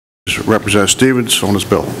Representative Stephens on this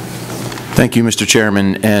bill. Thank you, Mr.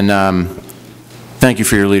 Chairman, and thank you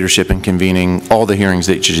for your leadership in convening all the hearings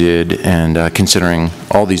that you did and considering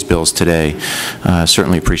all these bills today.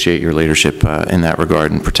 Certainly appreciate your leadership in that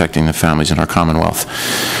regard and protecting the families in our Commonwealth.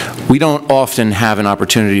 We don't often have an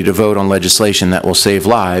opportunity to vote on legislation that will save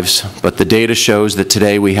lives, but the data shows that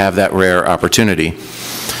today we have that rare opportunity.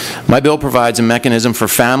 My bill provides a mechanism for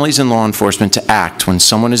families and law enforcement to act when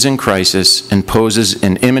someone is in crisis and poses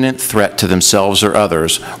an imminent threat to themselves or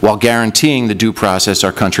others, while guaranteeing the due process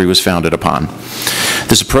our country was founded upon.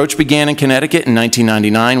 This approach began in Connecticut in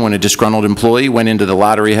 1999 when a disgruntled employee went into the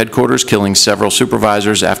lottery headquarters, killing several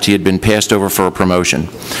supervisors after he had been passed over for a promotion.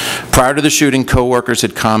 Prior to the shooting, co-workers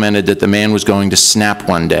had commented that the man was going to snap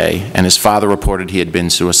one day, and his father reported he had been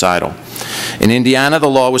suicidal. In Indiana, the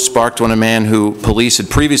law was sparked when a man who police had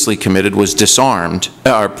previously committed and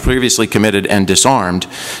disarmed,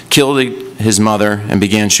 killed his mother, and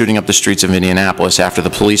began shooting up the streets of Indianapolis after the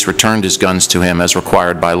police returned his guns to him as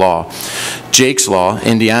required by law. Jake's Law,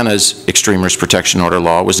 Indiana's extreme risk protection order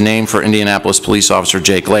law, was named for Indianapolis police officer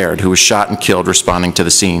Jake Laird, who was shot and killed responding to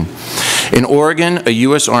the scene. In Oregon, a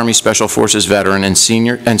U.S. Army Special Forces veteran and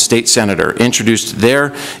state senator introduced their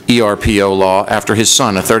ERPO law after his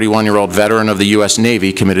son, a 31-year-old veteran of the U.S.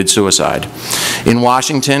 Navy, committed suicide. In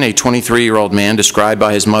Washington, a 23-year-old man described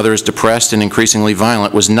by his mother as depressed and increasingly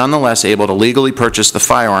violent was nonetheless able to legally purchase the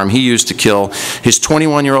firearm he used to kill his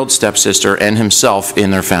 21-year-old stepsister and himself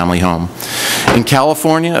in their family home. In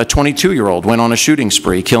California, a 22-year-old went on a shooting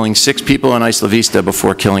spree, killing 6 people in Isla Vista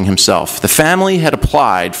before killing himself. The family had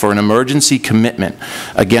applied for an emergency commitment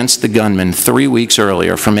against the gunman 3 weeks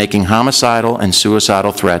earlier for making homicidal and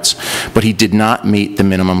suicidal threats, but he did not meet the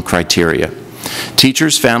minimum criteria.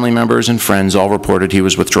 Teachers, family members, and friends all reported he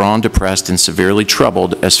was withdrawn, depressed, and severely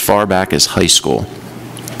troubled as far back as high school.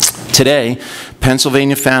 Today,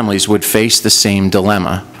 Pennsylvania families would face the same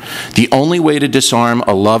dilemma. The only way to disarm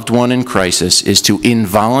a loved one in crisis is to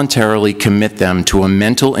involuntarily commit them to a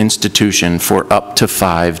mental institution for up to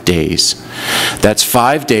 5 days. That's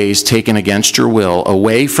 5 days taken against your will,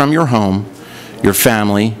 away from your home, your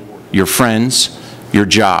family, your friends, your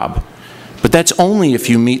job. But that's only if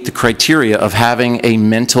you meet the criteria of having a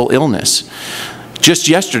mental illness. Just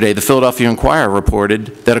yesterday, the Philadelphia Inquirer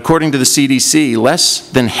reported that according to the CDC, less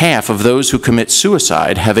than half of those who commit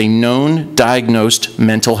suicide have a known diagnosed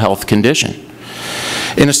mental health condition.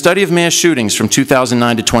 In a study of mass shootings from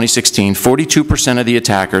 2009 to 2016, 42% of the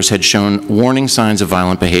attackers had shown warning signs of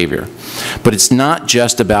violent behavior. But it's not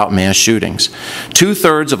just about mass shootings.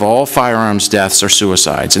 2/3 of all firearms deaths are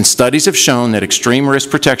suicides, and studies have shown that extreme risk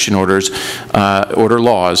protection order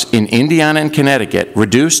laws in Indiana and Connecticut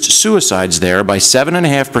reduced suicides there by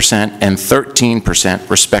 7.5% and 13%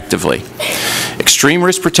 respectively. Extreme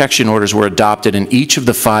risk protection orders were adopted in each of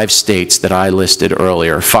the 5 states that I listed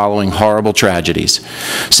earlier, following horrible tragedies.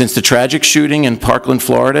 Since the tragic shooting in Parkland,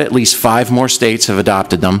 Florida, at least 5 more states have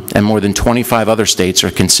adopted them, and more than 25 other states are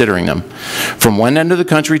considering them. From one end of the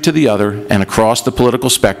country to the other, and across the political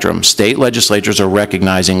spectrum, state legislatures are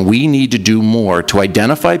recognizing we need to do more to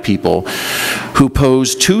identify people who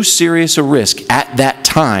pose too serious a risk at that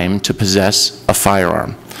time to possess a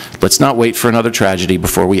firearm. Let's not wait for another tragedy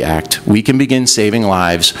before we act. We can begin saving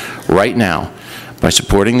lives right now by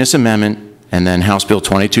supporting this amendment and then House Bill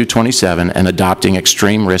 2227 and adopting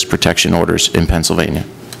extreme risk protection orders in Pennsylvania.